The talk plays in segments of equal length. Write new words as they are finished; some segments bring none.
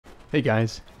Hey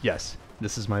guys, yes,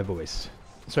 this is my voice.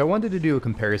 So I wanted to do a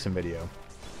comparison video.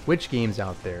 Which games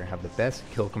out there have the best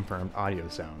kill confirmed audio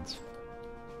sounds?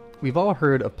 We've all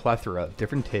heard a plethora of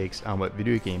different takes on what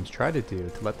video games try to do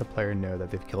to let the player know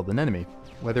that they've killed an enemy.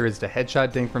 Whether it's the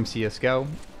headshot ding from CSGO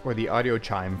or the audio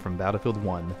chime from Battlefield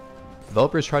 1,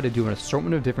 developers try to do an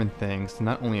assortment of different things to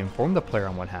not only inform the player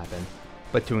on what happened,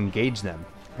 but to engage them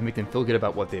and make them feel good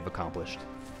about what they've accomplished.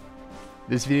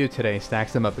 This video today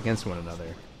stacks them up against one another.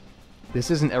 This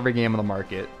isn't every game on the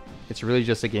market, it's really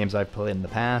just the games I've played in the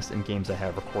past and games I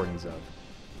have recordings of.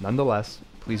 Nonetheless,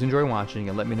 please enjoy watching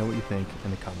and let me know what you think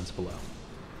in the comments below.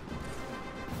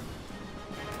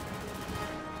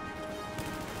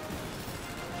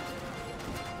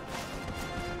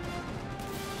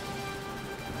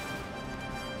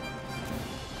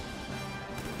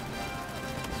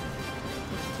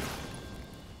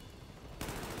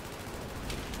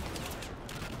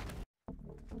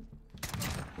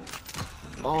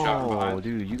 Oh,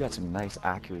 dude, you got some nice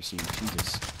accuracy.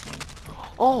 Jesus.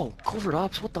 Oh, covert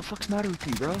ops. What the fuck's the matter with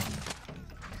you, bro?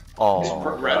 Oh,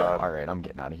 alright, I'm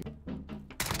getting out of here.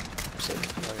 Sick.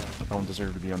 I don't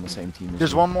deserve to be on the same team as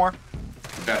There's you. one more.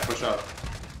 Yeah, push up.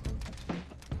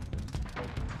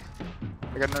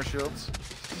 I got no shields.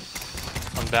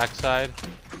 On backside.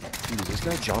 Dude, is this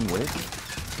guy John Wick?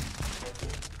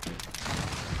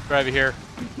 Right over here.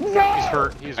 No! He's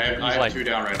hurt. He's I have like 2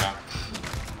 down right now.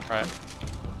 right.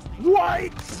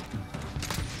 What?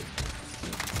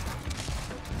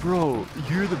 Bro,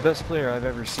 you're the best player I've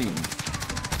ever seen.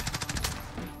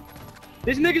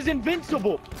 This nigga's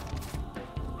invincible.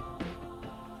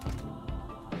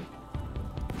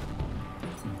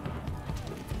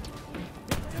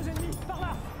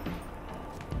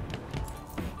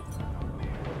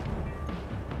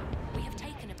 We have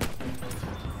taken a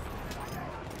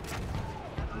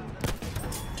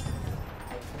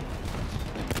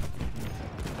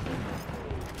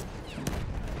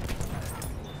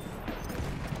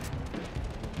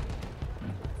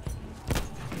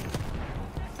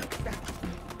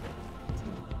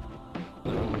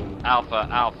Alpha,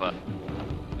 Alpha.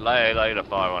 Lay the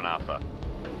fire on Alpha.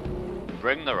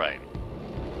 Bring the rain.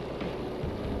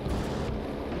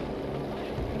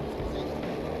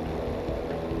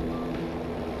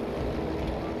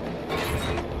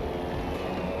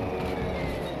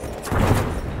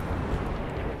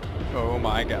 Oh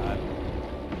my god.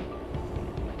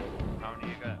 How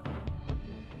many you got?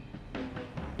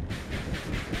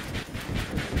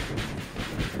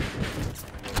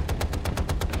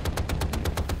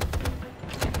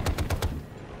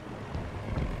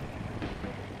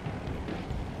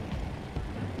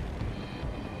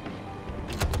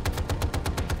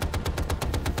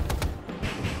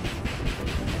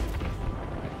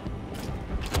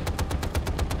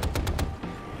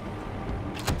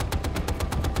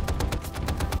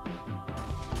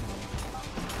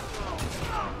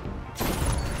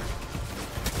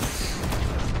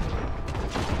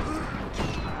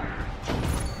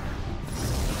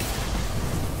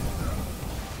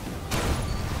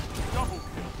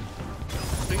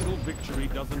 Single victory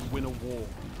doesn't win a war,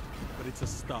 but it's a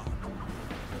start.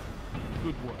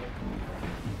 Good work.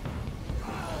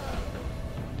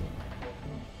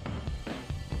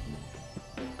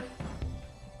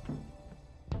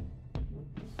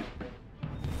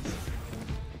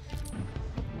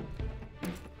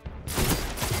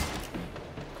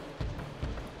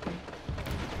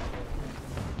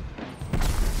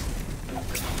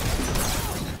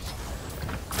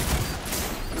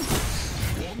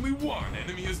 Only one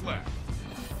enemy is left.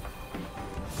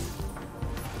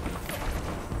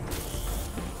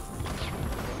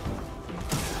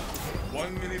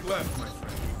 One minute left, my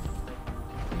friend.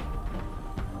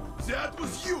 That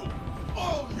was you!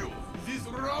 All you! This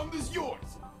round is yours!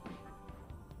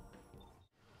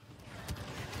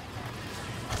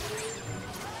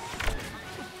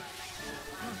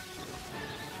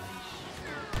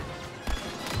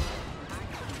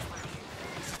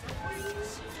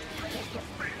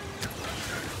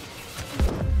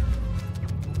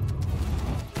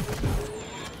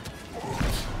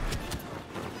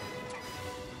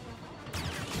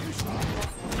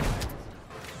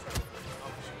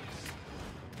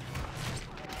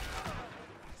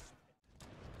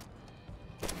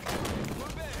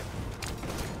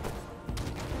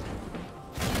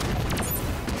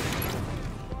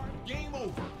 Game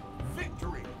over.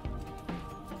 Victory.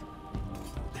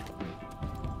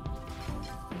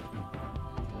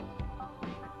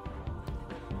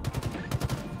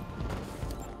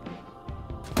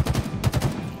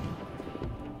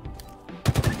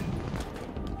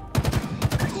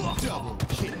 Double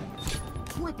kill.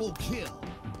 Triple kill.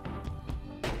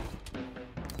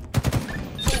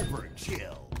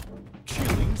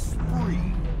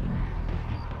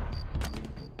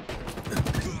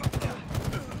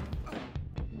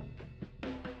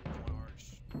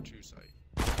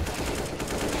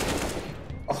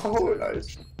 Oh,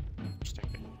 nice. Just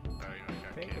take it. Oh,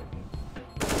 you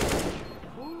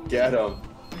got Get him. Oh,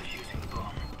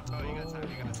 you got time.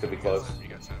 It's gonna be close. You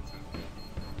got time.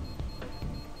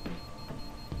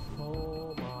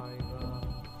 Oh my god.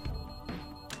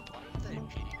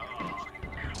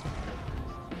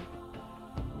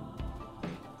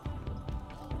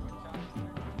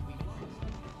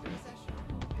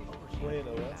 Playing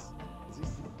OS. Is he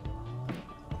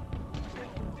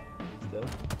still?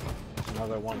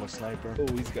 Another one with sniper.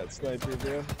 Oh, he's got sniper,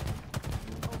 bro.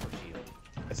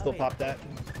 I still pop that.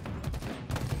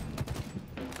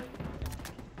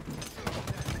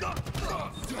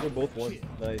 We're both one.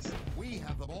 Nice. We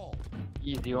have the ball.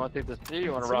 Easy, you wanna take this too?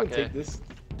 You wanna Someone rock take it? this.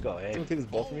 Go ahead. Someone take this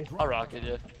ball from me. I'll rock it,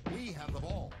 yeah. We have the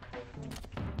ball.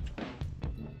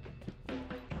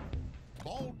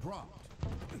 Ball dropped.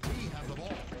 We have the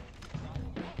ball.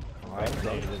 Alright,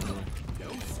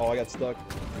 oh, I got stuck.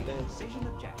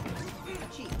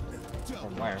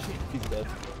 From where? He's dead.